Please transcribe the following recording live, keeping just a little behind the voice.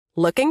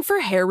Looking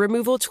for hair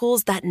removal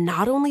tools that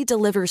not only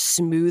deliver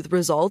smooth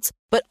results,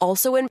 but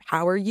also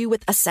empower you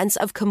with a sense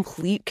of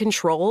complete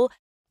control?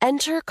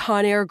 Enter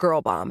Conair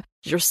Girl Bomb,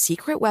 your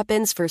secret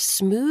weapons for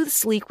smooth,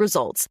 sleek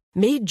results,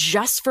 made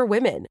just for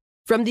women.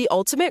 From the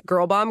ultimate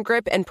Girl Bomb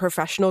grip and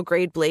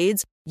professional-grade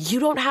blades, you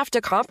don't have to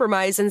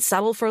compromise and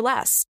settle for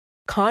less.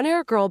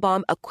 Conair Girl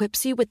Bomb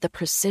equips you with the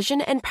precision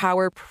and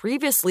power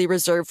previously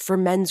reserved for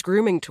men's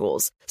grooming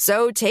tools.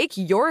 So take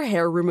your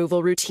hair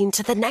removal routine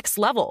to the next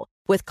level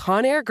with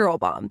Conair Girl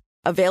Bomb.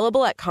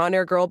 Available at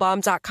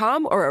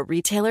ConairGirlBomb.com or a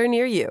retailer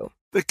near you.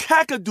 The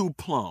Kakadu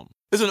plum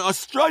is an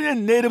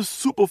Australian native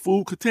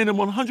superfood containing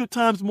 100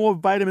 times more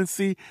vitamin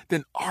C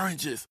than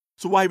oranges.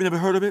 So why have you never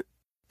heard of it?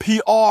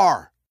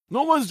 PR.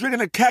 No one's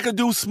drinking a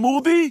Kakadu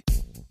smoothie?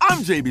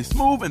 I'm JB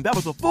Smoove, and that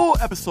was a full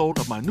episode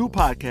of my new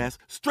podcast,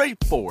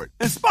 Straightforward,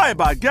 inspired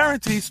by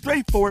guaranteed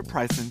straightforward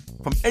pricing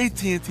from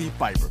AT&T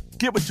Fiber.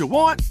 Get what you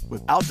want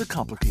without the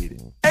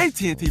complicated.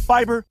 AT&T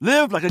Fiber,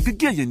 live like a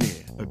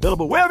gigillionaire.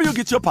 Available wherever you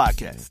get your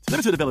podcasts.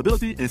 Limited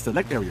availability in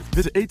select areas.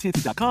 Visit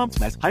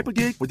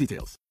AT&T.com/hypergig for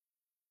details.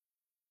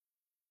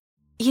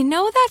 You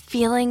know that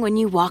feeling when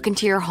you walk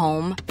into your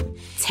home,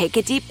 take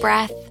a deep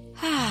breath,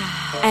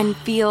 and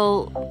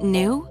feel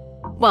new?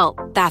 Well,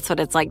 that's what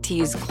it's like to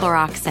use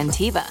Clorox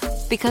Scentiva.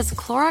 Because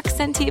Clorox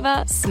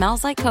Scentiva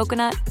smells like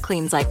coconut,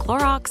 cleans like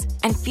Clorox,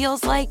 and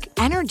feels like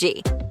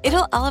energy.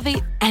 It'll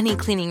elevate any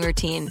cleaning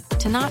routine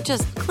to not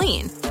just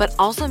clean, but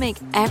also make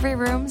every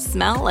room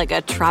smell like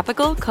a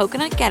tropical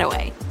coconut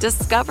getaway.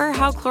 Discover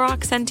how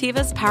Clorox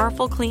Scentiva's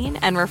powerful clean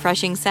and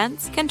refreshing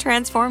scents can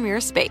transform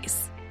your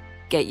space.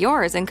 Get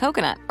yours in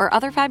coconut or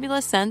other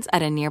fabulous scents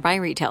at a nearby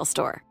retail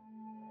store.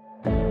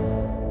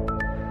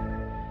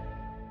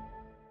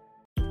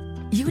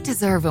 You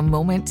deserve a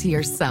moment to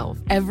yourself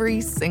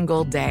every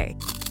single day.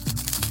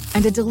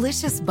 And a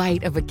delicious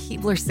bite of a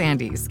Keebler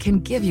Sandies can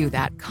give you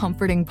that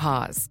comforting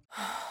pause.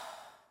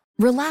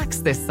 Relax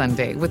this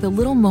Sunday with a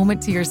little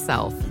moment to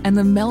yourself and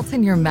the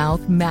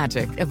melt-in-your-mouth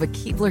magic of a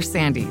Keebler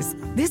Sandies.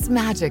 This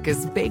magic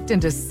is baked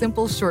into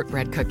simple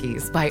shortbread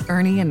cookies by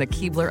Ernie and the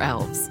Keebler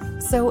Elves.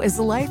 So as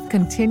life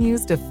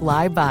continues to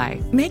fly by,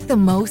 make the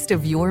most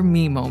of your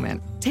me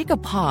moment. Take a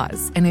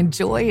pause and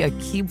enjoy a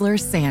Keebler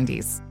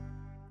Sandies.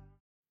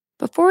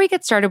 Before we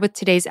get started with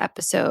today's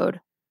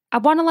episode, I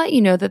want to let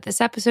you know that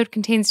this episode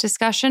contains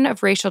discussion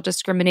of racial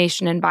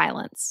discrimination and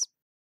violence.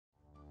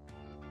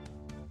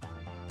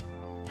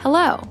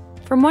 Hello.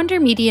 From Wonder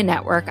Media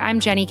Network, I'm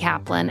Jenny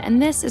Kaplan, and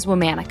this is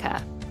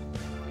Womanica.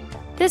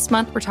 This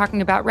month, we're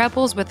talking about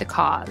rebels with a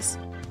cause,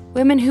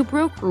 women who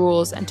broke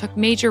rules and took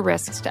major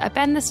risks to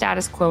upend the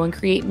status quo and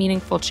create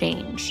meaningful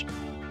change.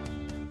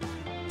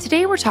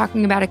 Today, we're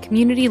talking about a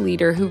community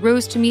leader who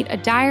rose to meet a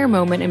dire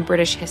moment in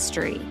British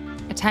history,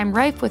 a time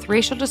rife with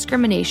racial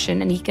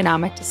discrimination and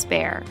economic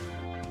despair.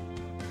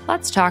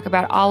 Let's talk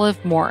about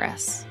Olive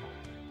Morris.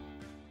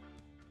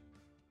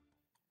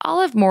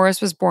 Olive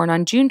Morris was born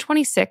on June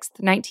 26,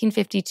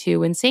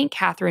 1952 in St.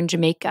 Catherine,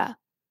 Jamaica.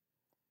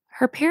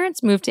 Her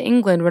parents moved to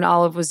England when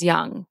Olive was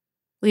young,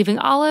 leaving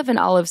Olive and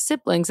Olive's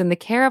siblings in the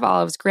care of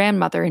Olive's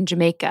grandmother in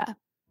Jamaica.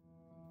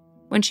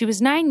 When she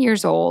was 9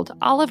 years old,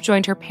 Olive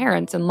joined her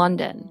parents in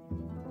London.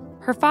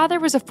 Her father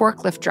was a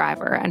forklift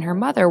driver, and her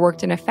mother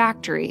worked in a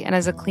factory and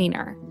as a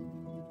cleaner.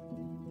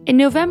 In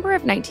November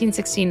of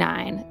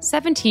 1969,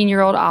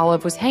 17-year-old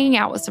Olive was hanging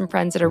out with some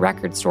friends at a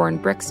record store in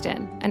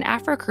Brixton, an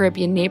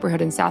Afro-Caribbean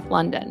neighborhood in South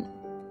London.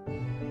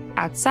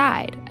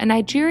 Outside, a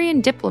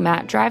Nigerian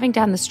diplomat driving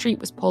down the street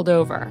was pulled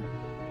over.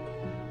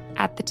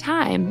 At the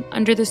time,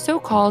 under the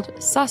so-called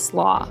sus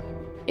law,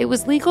 it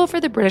was legal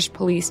for the British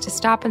police to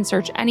stop and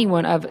search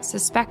anyone of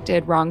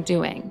suspected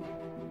wrongdoing.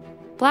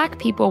 Black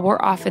people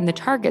were often the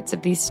targets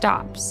of these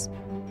stops.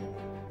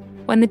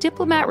 When the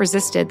diplomat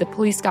resisted, the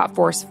police got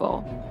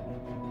forceful.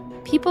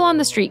 People on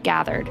the street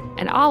gathered,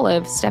 and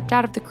Olive stepped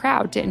out of the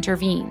crowd to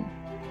intervene.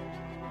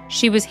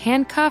 She was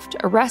handcuffed,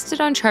 arrested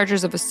on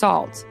charges of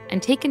assault,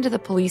 and taken to the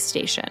police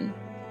station.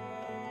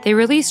 They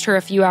released her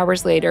a few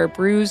hours later,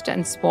 bruised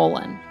and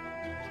swollen.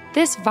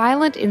 This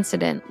violent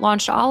incident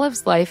launched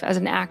Olive's life as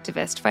an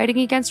activist fighting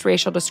against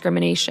racial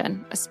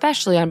discrimination,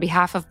 especially on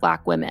behalf of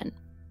Black women.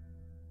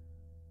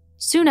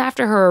 Soon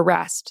after her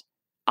arrest,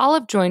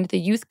 Olive joined the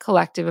youth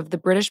collective of the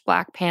British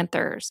Black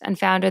Panthers and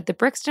founded the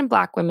Brixton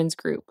Black Women's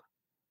Group.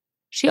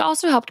 She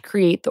also helped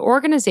create the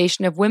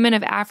Organization of Women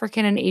of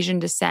African and Asian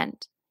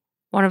Descent,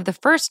 one of the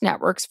first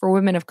networks for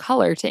women of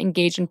color to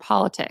engage in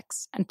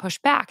politics and push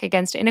back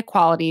against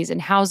inequalities in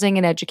housing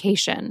and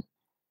education.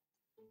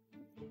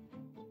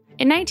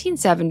 In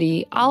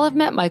 1970, Olive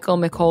met Michael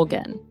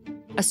McColgan,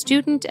 a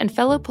student and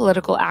fellow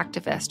political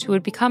activist who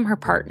would become her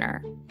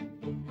partner.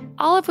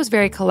 Olive was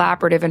very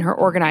collaborative in her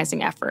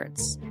organizing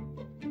efforts.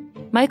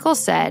 Michael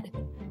said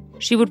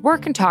she would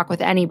work and talk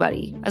with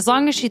anybody as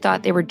long as she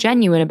thought they were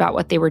genuine about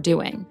what they were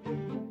doing.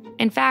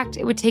 In fact,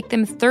 it would take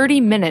them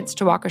 30 minutes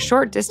to walk a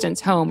short distance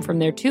home from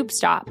their tube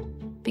stop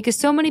because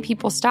so many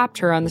people stopped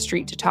her on the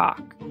street to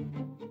talk.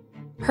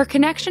 Her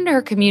connection to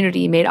her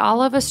community made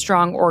Olive a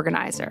strong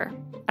organizer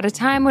at a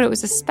time when it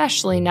was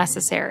especially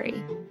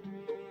necessary.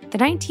 The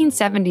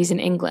 1970s in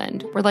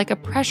England were like a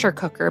pressure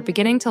cooker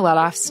beginning to let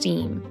off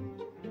steam.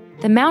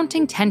 The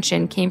mounting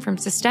tension came from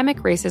systemic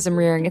racism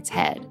rearing its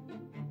head,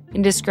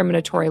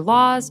 indiscriminatory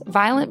laws,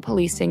 violent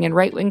policing, and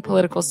right-wing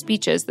political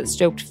speeches that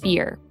stoked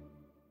fear.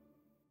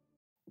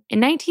 In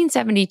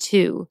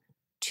 1972,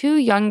 2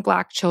 young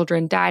Black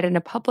children died in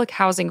a public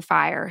housing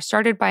fire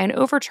started by an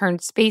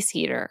overturned space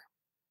heater.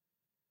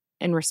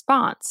 In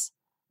response,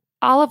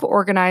 Olive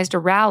organized a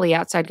rally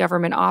outside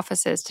government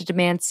offices to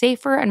demand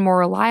safer and more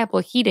reliable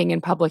heating in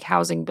public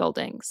housing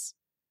buildings.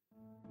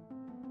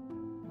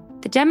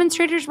 The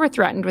demonstrators were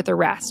threatened with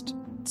arrest,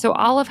 so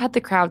Olive had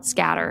the crowd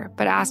scatter,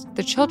 but asked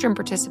the children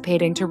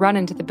participating to run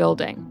into the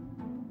building.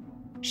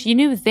 She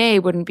knew they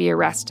wouldn't be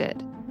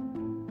arrested.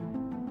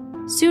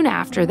 Soon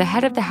after, the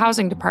head of the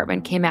housing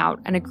department came out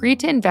and agreed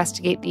to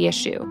investigate the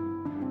issue.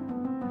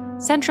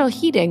 Central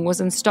heating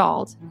was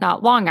installed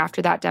not long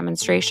after that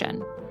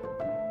demonstration.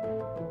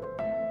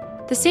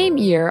 The same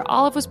year,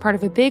 Olive was part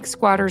of a big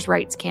squatters'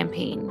 rights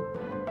campaign.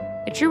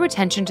 It drew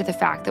attention to the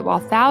fact that while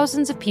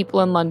thousands of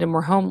people in London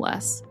were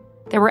homeless,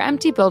 there were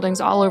empty buildings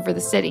all over the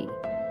city.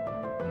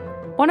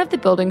 One of the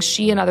buildings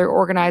she and other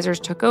organizers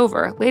took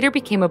over later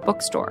became a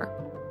bookstore.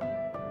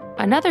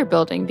 Another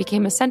building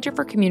became a center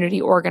for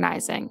community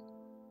organizing.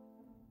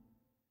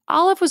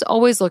 Olive was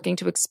always looking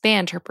to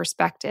expand her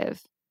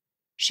perspective.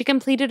 She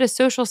completed a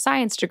social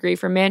science degree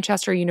from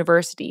Manchester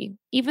University,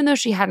 even though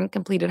she hadn't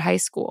completed high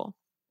school.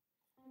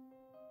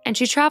 And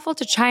she traveled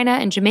to China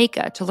and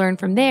Jamaica to learn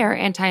from their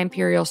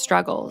anti-imperial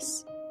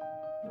struggles.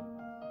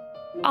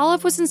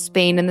 Olive was in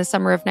Spain in the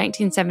summer of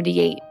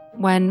 1978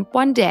 when,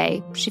 one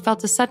day, she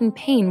felt a sudden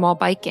pain while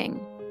biking.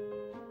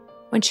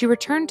 When she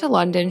returned to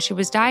London, she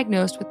was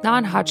diagnosed with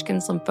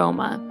non-Hodgkin's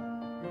lymphoma.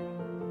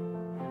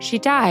 She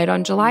died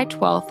on July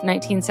 12,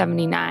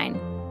 1979.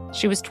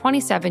 She was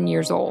 27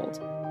 years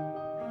old.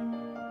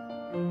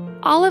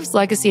 Olive's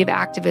legacy of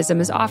activism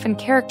is often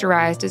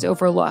characterized as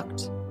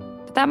overlooked,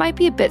 but that might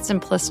be a bit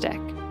simplistic.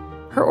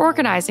 Her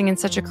organizing in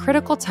such a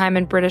critical time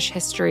in British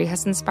history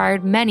has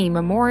inspired many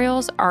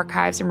memorials,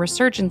 archives, and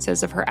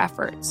resurgences of her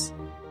efforts.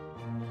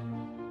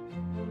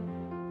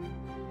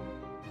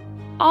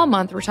 All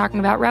month, we're talking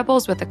about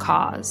rebels with a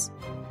cause.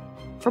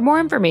 For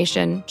more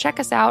information, check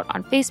us out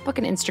on Facebook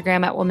and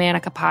Instagram at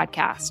Womanica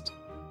Podcast.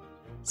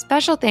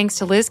 Special thanks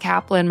to Liz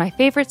Kaplan, my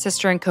favorite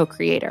sister and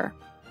co-creator.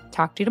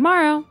 Talk to you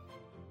tomorrow.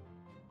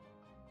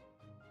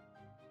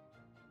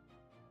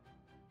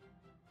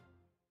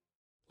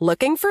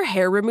 Looking for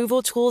hair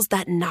removal tools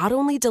that not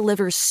only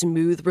deliver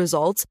smooth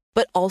results,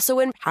 but also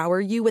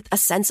empower you with a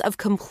sense of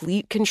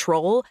complete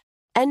control?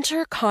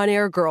 Enter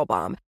Conair Girl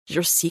Bomb,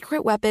 your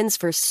secret weapons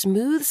for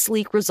smooth,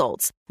 sleek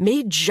results,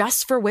 made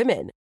just for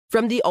women.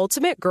 From the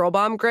ultimate Girl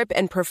Bomb grip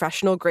and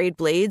professional-grade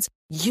blades,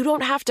 you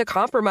don't have to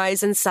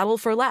compromise and settle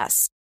for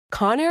less.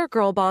 Conair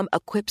Girl Bomb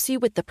equips you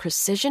with the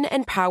precision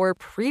and power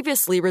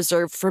previously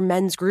reserved for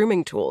men's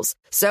grooming tools.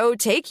 So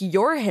take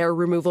your hair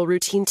removal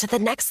routine to the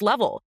next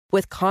level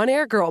with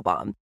Conair Girl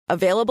Bomb.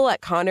 Available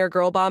at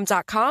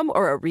ConairGirlBomb.com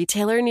or a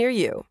retailer near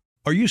you.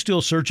 Are you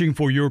still searching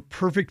for your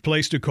perfect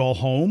place to call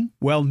home?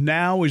 Well,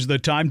 now is the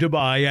time to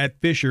buy at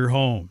Fisher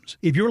Homes.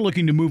 If you're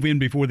looking to move in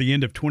before the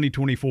end of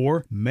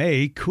 2024,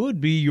 May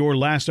could be your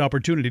last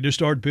opportunity to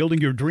start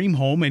building your dream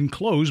home and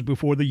close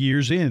before the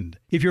year's end.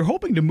 If you're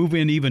hoping to move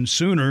in even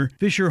sooner,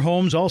 Fisher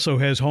Homes also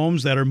has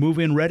homes that are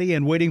move-in ready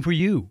and waiting for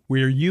you,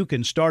 where you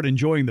can start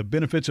enjoying the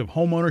benefits of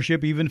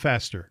homeownership even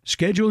faster.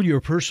 Schedule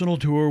your personal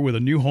tour with a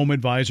new home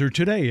advisor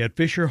today at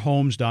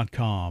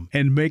FisherHomes.com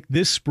and make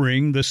this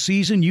spring the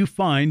season you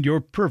find your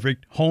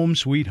perfect home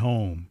sweet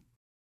home.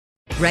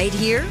 Right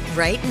here,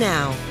 right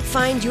now.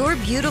 Find your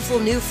beautiful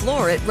new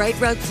floor at Right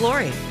Rug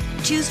Flooring.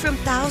 Choose from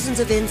thousands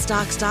of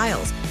in-stock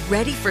styles,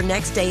 ready for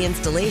next day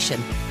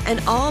installation,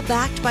 and all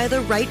backed by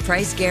the right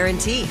price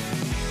guarantee.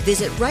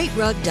 Visit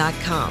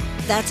rightrug.com.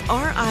 That's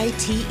RITERUG.com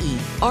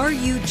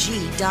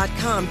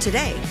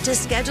today to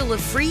schedule a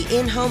free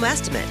in-home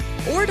estimate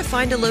or to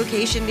find a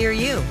location near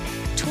you.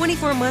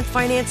 24-month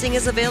financing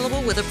is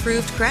available with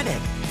approved credit.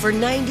 For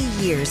 90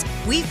 years,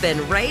 we've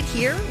been right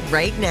here,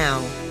 right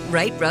now.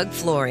 Right Rug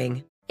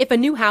Flooring. If a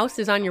new house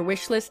is on your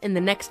wish list in the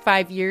next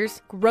 5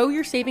 years, grow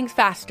your savings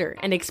faster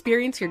and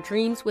experience your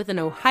dreams with an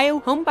Ohio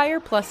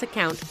Homebuyer Plus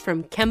account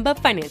from Kemba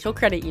Financial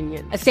Credit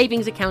Union. A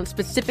savings account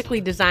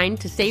specifically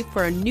designed to save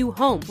for a new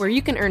home, where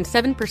you can earn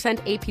 7%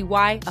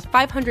 APY,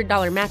 a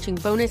 $500 matching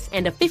bonus,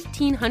 and a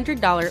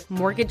 $1,500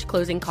 mortgage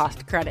closing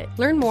cost credit.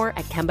 Learn more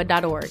at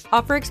Kemba.org.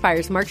 Offer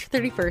expires March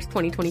 31st,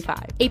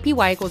 2025.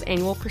 APY equals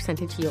annual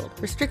percentage yield.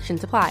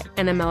 Restrictions apply.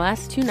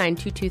 NMLS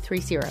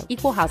 292230.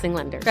 Equal housing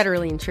lender.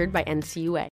 Federally insured by NCUA.